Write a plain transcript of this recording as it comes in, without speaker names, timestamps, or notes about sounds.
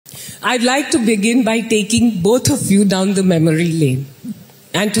I'd like to begin by taking both of you down the memory lane.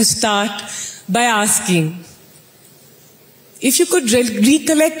 And to start by asking, if you could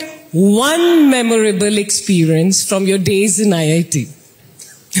recollect one memorable experience from your days in IIT.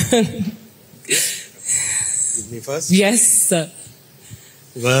 Me first? Yes, sir.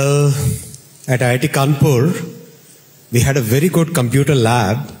 Well, at IIT Kanpur, we had a very good computer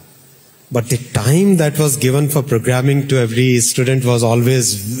lab, but the time that was given for programming to every student was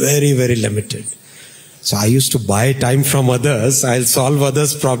always very, very limited. So I used to buy time from others. I'll solve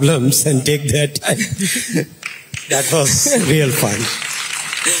others' problems and take their time. That was real fun.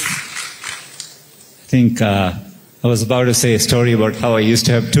 I think I was about to say a story about how I used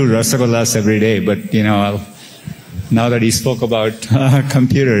to have 2 rasagollas every day, but now that he spoke about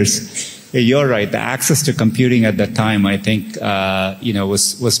computers, you're right. The access to computing at that time, I think,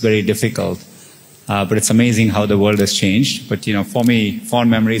 was very difficult. But it's amazing how the world has changed. But for me, fond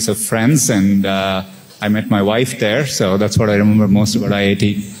memories of friends, and I met my wife there, so that's what I remember most about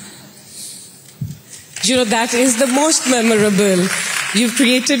IIT. That is the most memorable. You've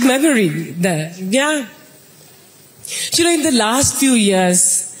created memory there. Yeah. In the last few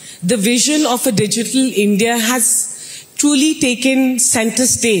years, the vision of a digital India has truly taken center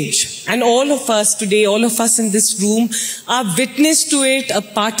stage. And all of us today, all of us in this room are witness to it, a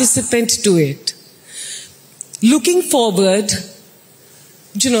participant to it. Looking forward,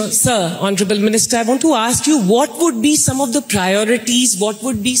 Sir, Honorable Minister, I want to ask you, what would be some of the priorities, what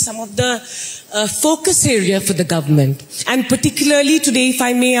would be some of the focus area for the government? And particularly today, if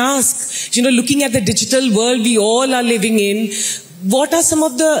I may ask, looking at the digital world we all are living in, what are some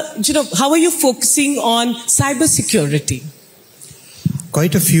of the, how are you focusing on cyber security?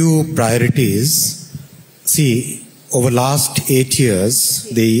 Quite a few priorities. See, over last 8 years,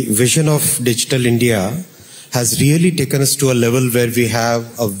 the vision of Digital India has really taken us to a level where we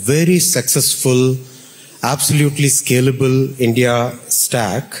have a very successful, absolutely scalable India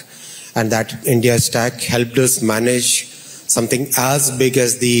stack. And that India stack helped us manage something as big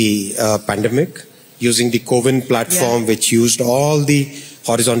as the pandemic, using the CoWIN platform, which used all the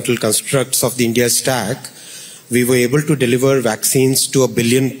horizontal constructs of the India stack. We were able to deliver vaccines to 1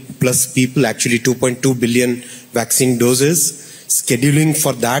 billion plus people, actually 2.2 billion vaccine doses. Scheduling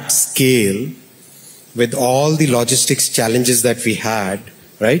for that scale, with all the logistics challenges that we had,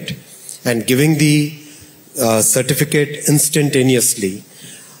 right? And giving the certificate instantaneously.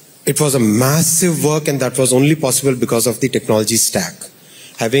 It was a massive work, and that was only possible because of the technology stack.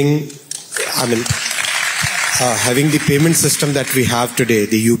 Having the payment system that we have today,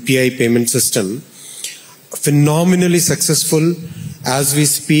 the UPI payment system, phenomenally successful. As we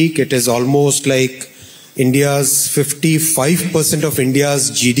speak, it is almost like India's 55% of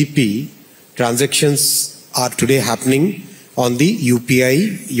India's GDP transactions are today happening on the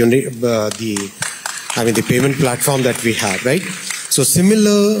UPI, the payment platform that we have, right? So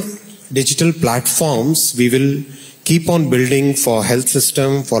similar digital platforms we will keep on building for health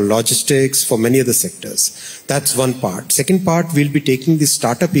system, for logistics, for many other sectors. That's one part. Second part, we'll be taking the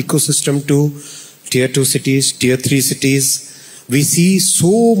startup ecosystem to tier 2 cities, tier 3 cities. We see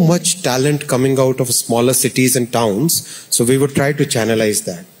so much talent coming out of smaller cities and towns, so we would try to channelize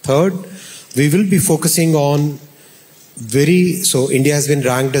that. Third, we will be focusing on India has been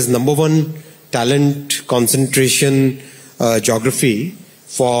ranked as #1 talent concentration geography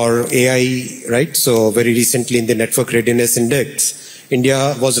for AI, right? So very recently in the Network Readiness Index,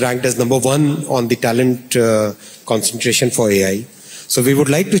 India was ranked as #1 on the talent concentration for AI. So we would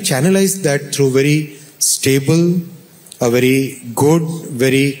like to channelize that through very stable, a very good,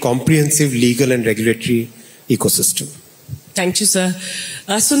 very comprehensive legal and regulatory ecosystem. Thank you, sir.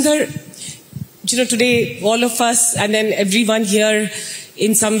 Sundar, today all of us and then everyone here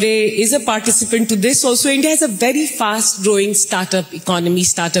in some way is a participant to this. Also, India has a very fast growing startup economy,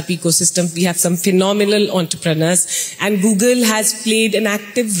 startup ecosystem. We have some phenomenal entrepreneurs, and Google has played an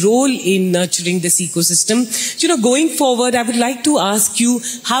active role in nurturing this ecosystem. Going forward, I would like to ask you,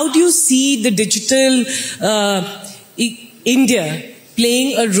 how do you see the digital India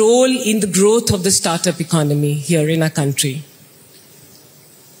playing a role in the growth of the startup economy here in our country?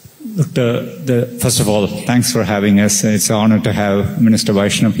 Look, first of all, thanks for having us. It's an honor to have Minister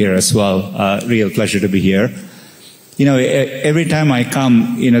Vaishnaw here as well. Real pleasure to be here. Every time I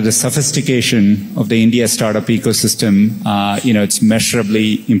come, the sophistication of the India startup ecosystem, it's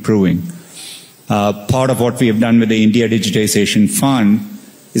measurably improving. Part of what we have done with the India Digitisation Fund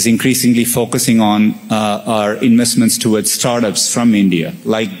is increasingly focusing on our investments towards startups from India,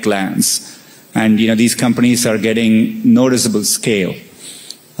 like Glance. And, these companies are getting noticeable scale.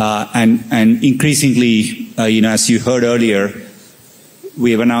 And increasingly, as you heard earlier,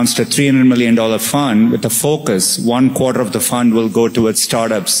 we have announced a $300 million fund with a focus. 1/4 of the fund will go towards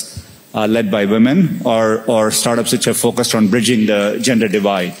startups led by women or startups which are focused on bridging the gender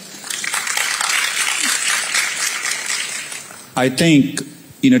divide. I think,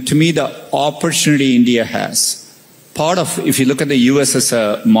 to me, the opportunity India has, part of, if you look at the US as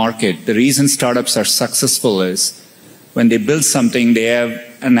a market, the reason startups are successful is when they build something, they have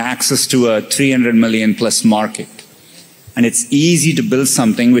an access to a 300 million plus market. And it's easy to build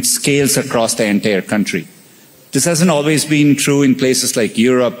something which scales across the entire country. This hasn't always been true in places like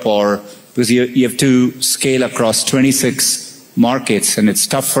Europe, because you have to scale across 26 markets, and it's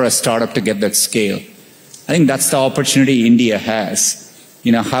tough for a startup to get that scale. I think that's the opportunity India has.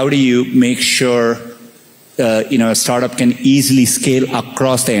 How do you make sure a startup can easily scale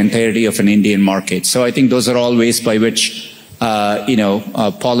across the entirety of an Indian market? So I think those are all ways by which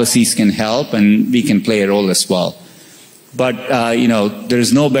policies can help, and we can play a role as well. But there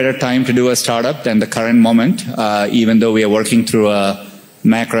is no better time to do a startup than the current moment. Even though we are working through a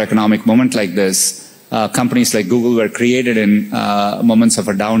macroeconomic moment like this, companies like Google were created in moments of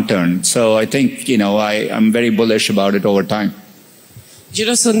a downturn. So I think I'm very bullish about it over time.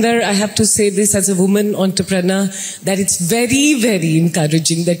 Sundar, I have to say this as a woman entrepreneur, that it's very, very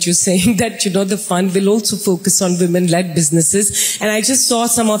encouraging that you're saying that, the fund will also focus on women-led businesses. And I just saw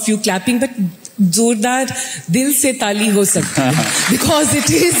some of you clapping, but Zordar, dil se tali ho sakti hai. Because it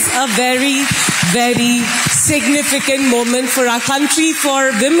is a very, very significant moment for our country,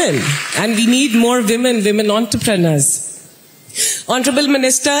 for women. And we need more women entrepreneurs. Honorable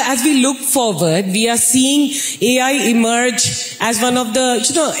Minister, as we look forward, we are seeing AI emerge as one of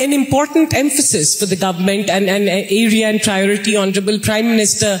the, an important emphasis for the government and area and priority. Honorable Prime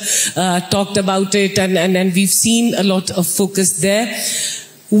Minister talked about it, and we've seen a lot of focus there.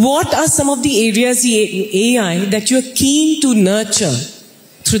 What are some of the areas in AI that you're keen to nurture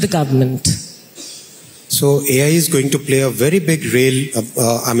through the government? So AI is going to play a very big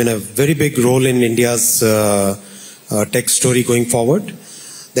role in India's tech story going forward.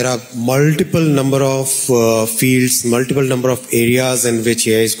 There are multiple number of fields, multiple number of areas in which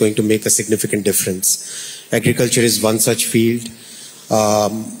AI is going to make a significant difference. Agriculture is one such field.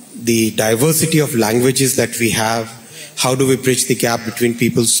 The diversity of languages that we have, how do we bridge the gap between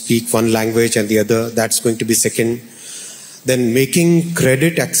people who speak one language and the other? That's going to be second. Then making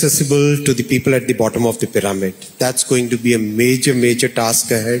credit accessible to the people at the bottom of the pyramid. That's going to be a major, major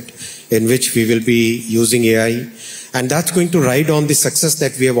task ahead, in which we will be using AI. And that's going to ride on the success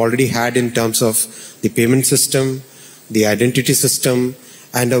that we have already had in terms of the payment system, the identity system,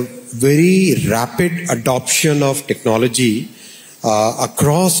 and a very rapid adoption of technology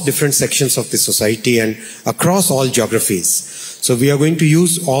across different sections of the society and across all geographies. So we are going to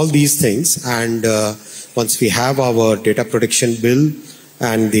use all these things, and once we have our data protection bill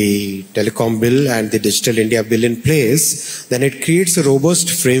and the telecom bill and the Digital India bill in place, then it creates a robust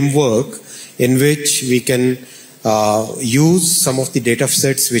framework in which we can use some of the data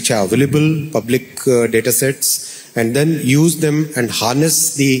sets which are available, public data sets, and then use them and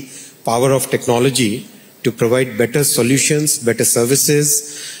harness the power of technology to provide better solutions, better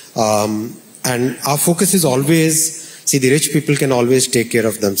services. And our focus is always, see, the rich people can always take care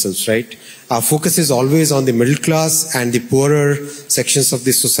of themselves, right? Our focus is always on the middle class and the poorer sections of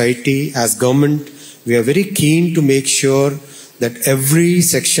the society. As government, we are very keen to make sure that every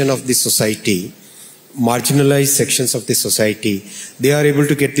section of the society, marginalized sections of the society, they are able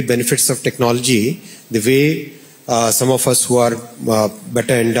to get the benefits of technology the way some of us who are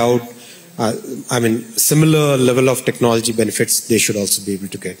better endowed, similar level of technology benefits they should also be able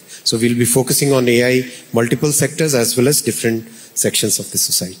to get. So we'll be focusing on AI, multiple sectors as well as different sections of the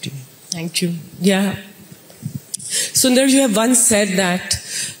society. Thank you. Yeah. Sundar, you have once said that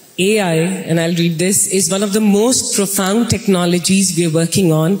AI, and I'll read this, is one of the most profound technologies we are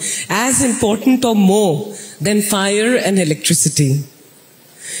working on, as important or more than fire and electricity.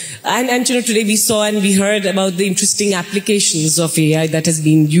 And today we saw and we heard about the interesting applications of AI that has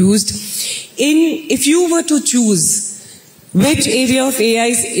been used. If you were to choose which area of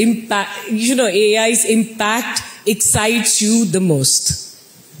AI's impact excites you the most?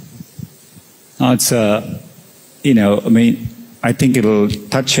 It's I think it'll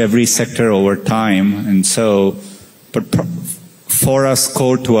touch every sector over time, and so, but for us,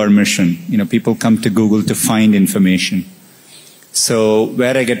 core to our mission, people come to Google to find information. So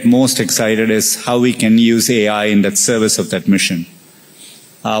where I get most excited is how we can use AI in that service of that mission.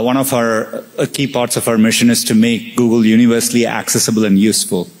 One of our key parts of our mission is to make Google universally accessible and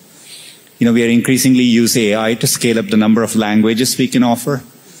useful. We are increasingly use AI to scale up the number of languages we can offer.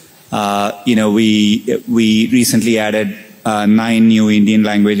 We recently added 9 new Indian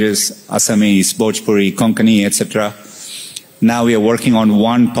languages, Assamese, Bhojpuri, Konkani, etc. Now we are working on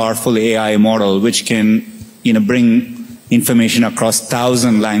one powerful AI model which can, bring information across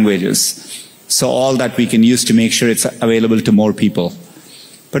 1,000 languages. So all that we can use to make sure it's available to more people.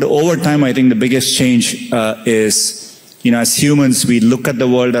 But over time, I think the biggest change is, as humans, we look at the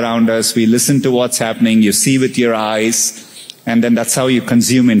world around us, we listen to what's happening, you see with your eyes, and then that's how you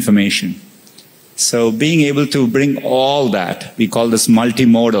consume information. So being able to bring all that, we call this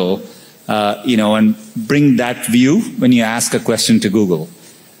multimodal, and bring that view when you ask a question to Google,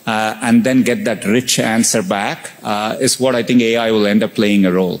 and then get that rich answer back, is what I think AI will end up playing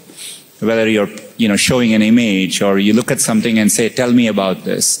a role. Whether you're, showing an image or you look at something and say, tell me about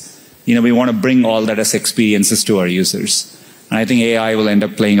this. We want to bring all that as experiences to our users. And I think AI will end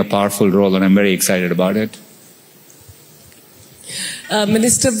up playing a powerful role, and I'm very excited about it.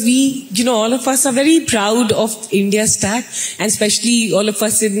 Minister, all of us are very proud of India Stack, and especially all of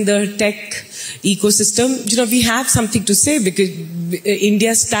us in the tech ecosystem. We have something to say because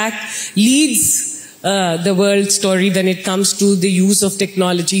India Stack leads the world story when it comes to the use of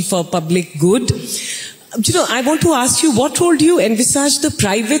technology for public good. I want to ask you, what role do you envisage the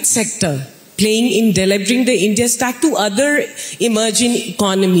private sector playing in delivering the India Stack to other emerging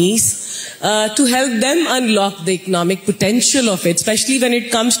economies to help them unlock the economic potential of it, especially when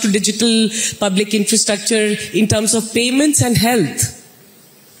it comes to digital public infrastructure in terms of payments and health?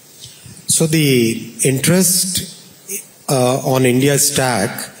 So the interest on India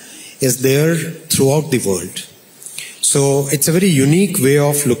Stack is there throughout the world. So it's a very unique way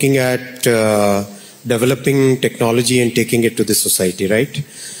of looking at developing technology and taking it to the society, right?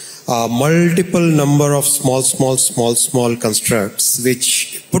 Multiple number of small constructs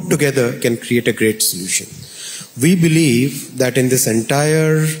which put together can create a great solution. We believe that in this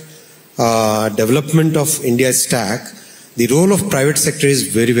entire development of India Stack, the role of private sector is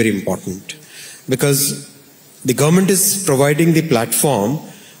very, very important, because the government is providing the platform.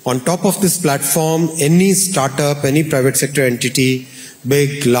 On top of this platform, any startup, any private sector entity,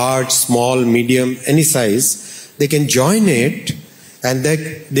 big, large, small, medium, any size, they can join it, and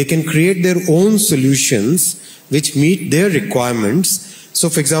they can create their own solutions which meet their requirements. So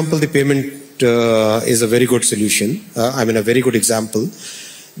for example, the payment is a very good solution. A very good example.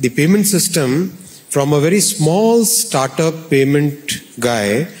 The payment system, from a very small startup payment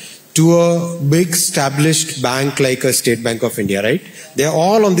guy to a big established bank like a State Bank of India, right? They are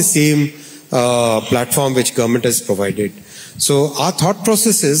all on the same platform which government has provided. So our thought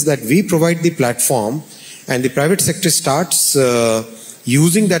process is that we provide the platform, and the private sector starts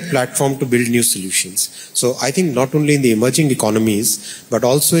using that platform to build new solutions. So I think not only in the emerging economies, but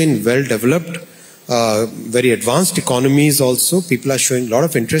also in well-developed, very advanced economies also, people are showing a lot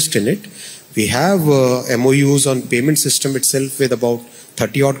of interest in it. We have MOUs on payment system itself with about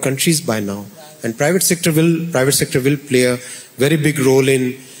 30 odd countries by now. And private sector will play a very big role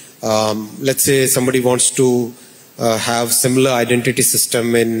in, let's say somebody wants to have similar identity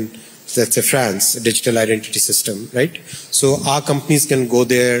system in, let's say, France, a digital identity system, right? So our companies can go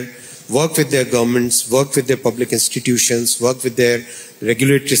there, work with their governments, work with their public institutions, work with their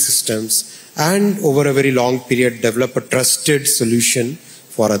regulatory systems, and over a very long period develop a trusted solution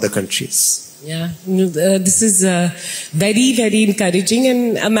for other countries. Yeah, this is very, very encouraging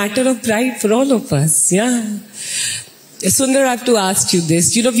and a matter of pride for all of us. Yeah. Sundar, I have to ask you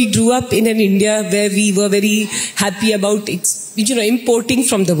this. We grew up in an India where we were very happy about, importing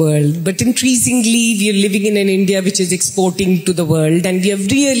from the world. But increasingly, we are living in an India which is exporting to the world. And we are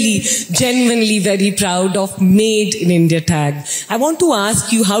really, genuinely very proud of Made in India tag. I want to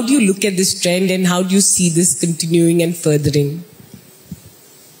ask you, how do you look at this trend and how do you see this continuing and furthering?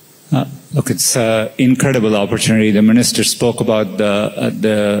 Look, it's an incredible opportunity. The minister spoke about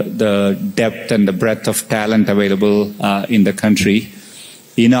the depth and the breadth of talent available in the country.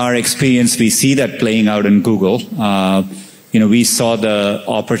 In our experience, we see that playing out in Google. We saw the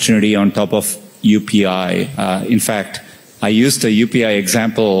opportunity on top of UPI. In fact, I used the UPI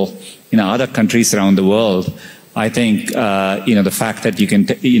example in other countries around the world. I think, the fact that you can,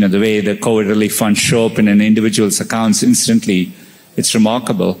 the way the COVID relief funds show up in an individual's accounts instantly, it's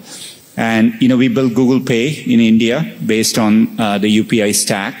remarkable. And, we built Google Pay in India based on the UPI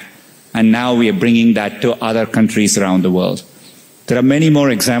stack. And now we are bringing that to other countries around the world. There are many more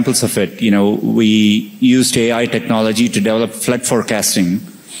examples of it. We used AI technology to develop flood forecasting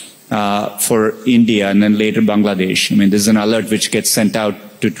for India and then later Bangladesh. This is an alert which gets sent out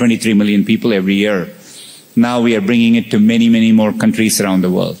to 23 million people every year. Now we are bringing it to many, many more countries around the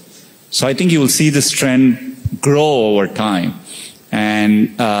world. So I think you will see this trend grow over time.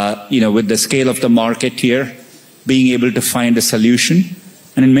 And, with the scale of the market here, being able to find a solution.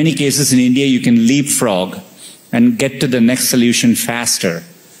 And in many cases in India, you can leapfrog and get to the next solution faster.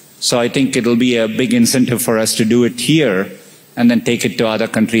 So I think it'll be a big incentive for us to do it here and then take it to other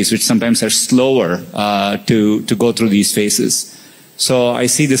countries, which sometimes are slower to go through these phases. So I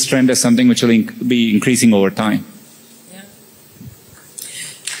see this trend as something which will be increasing over time. Yeah.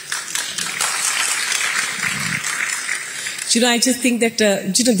 I just think that,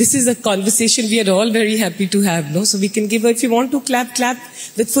 this is a conversation we are all very happy to have, no? So we can give, if you want to clap, clap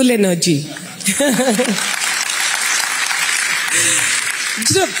with full energy.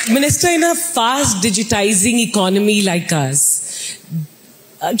 Minister, in a fast digitizing economy like us,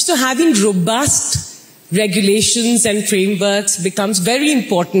 having robust regulations and frameworks becomes very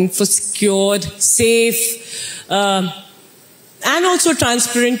important for secured, safe, and also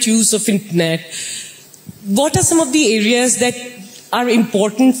transparent use of internet. What are some of the areas that are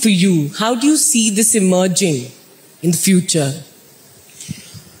important for you? How do you see this emerging in the future?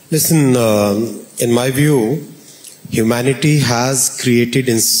 Listen, in my view, humanity has created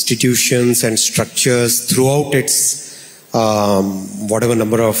institutions and structures throughout its whatever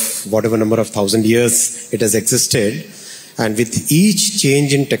number of 1,000 years it has existed, and with each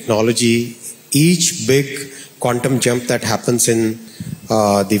change in technology, each big quantum jump that happens in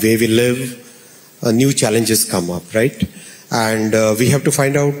the way we live, new challenges come up, right? And we have to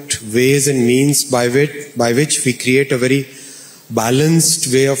find out ways and means by which we create a very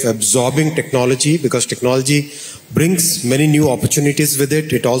balanced way of absorbing technology, because technology brings many new opportunities with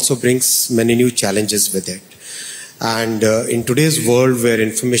it. It also brings many new challenges with it. And in today's world where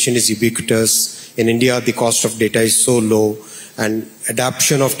information is ubiquitous, in India the cost of data is so low and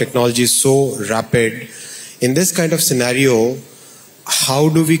adoption of technology is so rapid. In this kind of scenario, how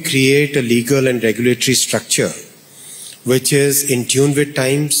do we create a legal and regulatory structure which is in tune with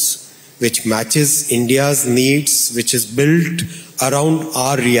times, which matches India's needs, which is built around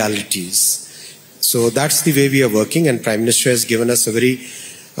our realities? So that's the way we are working, and Prime Minister has given us a very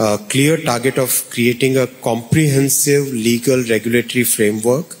clear target of creating a comprehensive legal regulatory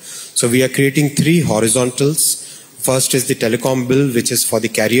framework. So we are creating 3 horizontals. First is the telecom bill, which is for the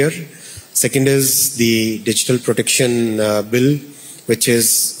carrier. Second is the digital protection bill, which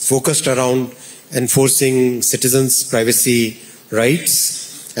is focused around enforcing citizens' privacy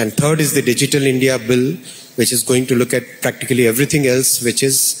rights. And third is the Digital India bill, which is going to look at practically everything else which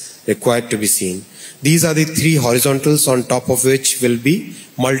is required to be seen. These are the 3 horizontals, on top of which will be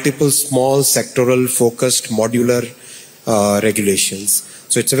multiple small sectoral focused modular regulations.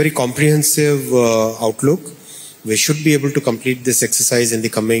 So it's a very comprehensive outlook. We should be able to complete this exercise in the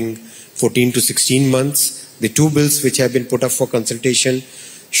coming 14 to 16 months. The 2 bills which have been put up for consultation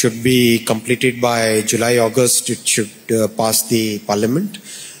should be completed by July, August. It should pass the Parliament.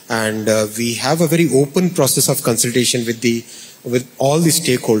 And we have a very open process of consultation with all the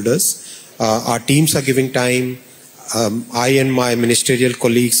stakeholders. Our teams are giving time. I and my ministerial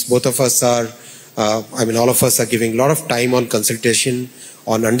colleagues, both of us are, all of us are giving a lot of time on consultation,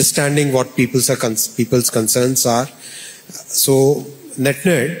 on understanding what people's concerns are. So,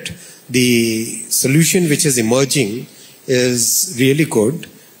 net, the solution which is emerging is really good.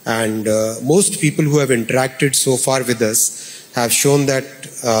 And most people who have interacted so far with us have shown that,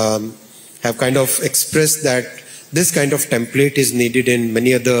 have kind of expressed that this kind of template is needed in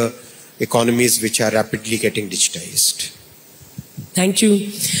many other economies which are rapidly getting digitized. Thank you.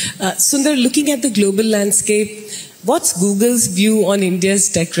 Sundar, looking at the global landscape, what's Google's view on India's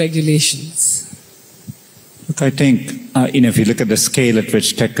tech regulations? Look, I think, if you look at the scale at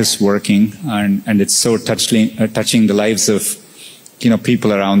which tech is working, and it's so touching the lives of,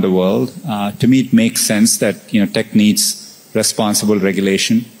 people around the world, to me it makes sense that, tech needs responsible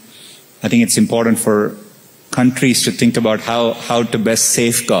regulation. I think it's important for countries to think about how to best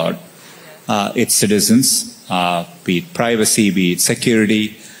safeguard its citizens, be it privacy, be it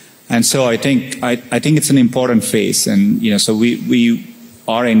security. And so I think it's an important phase, and so we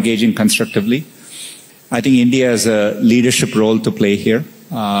are engaging constructively. I think India has a leadership role to play here.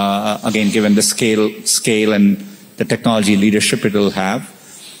 Again, given the scale and the technology leadership it will have,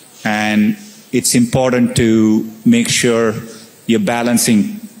 and it's important to make sure you're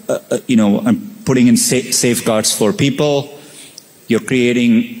balancing, and putting in safeguards for people. You're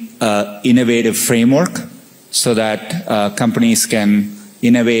creating innovative framework so that companies can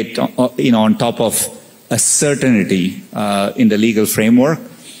innovate, on top of a certainty in the legal framework.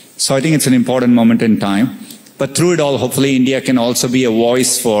 So I think it's an important moment in time. But through it all, hopefully India can also be a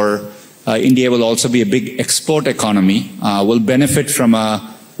voice for, India will also be a big export economy, will benefit from a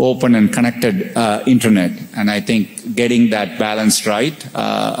open and connected internet. And I think getting that balance right,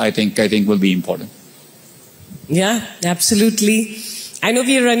 I think will be important. Yeah, absolutely. I know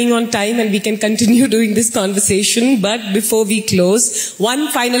we are running on time and we can continue doing this conversation, but before we close, one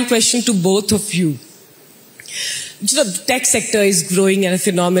final question to both of you. The tech sector is growing at a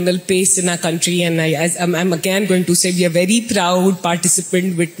phenomenal pace in our country, and I'm again going to say we are very proud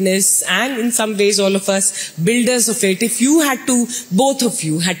participant, witness, and in some ways all of us builders of it. If you had to, both of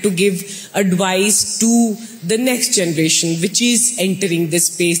you had to give advice to the next generation which is entering this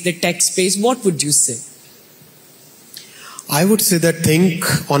space, the tech space, what would you say? I would say that think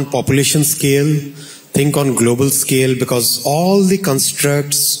on population scale, think on global scale, because all the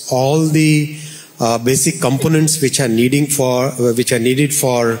constructs, all the basic components which are needed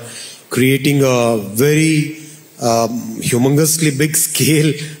for creating a very humongously big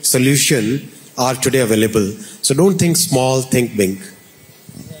scale solution are today available. So don't think small, think big.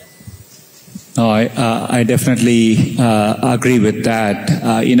 Oh, I definitely agree with that.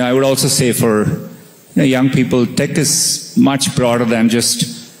 I would also say for young people, tech is much broader than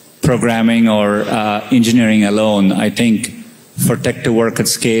just programming or engineering alone. I think for tech to work at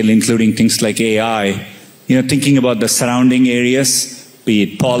scale, including things like AI, thinking about the surrounding areas, be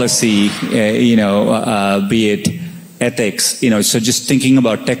it policy, be it ethics, so just thinking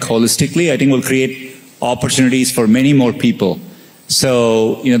about tech holistically, I think will create opportunities for many more people.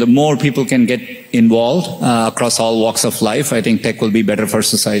 So, the more people can get involved across all walks of life, I think tech will be better for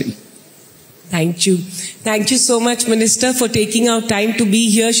society. Thank you. Thank you so much, Minister, for taking our time to be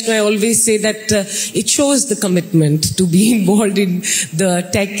here. I always say that it shows the commitment to be involved in the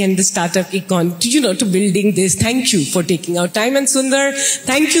tech and the startup economy, to building this. Thank you for taking our time. And Sundar,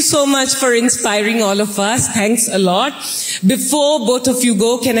 thank you so much for inspiring all of us. Thanks a lot. Before both of you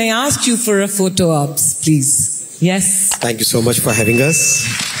go, can I ask you for a photo ops, please? Yes. Thank you so much for having us.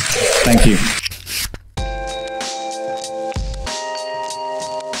 Thank you.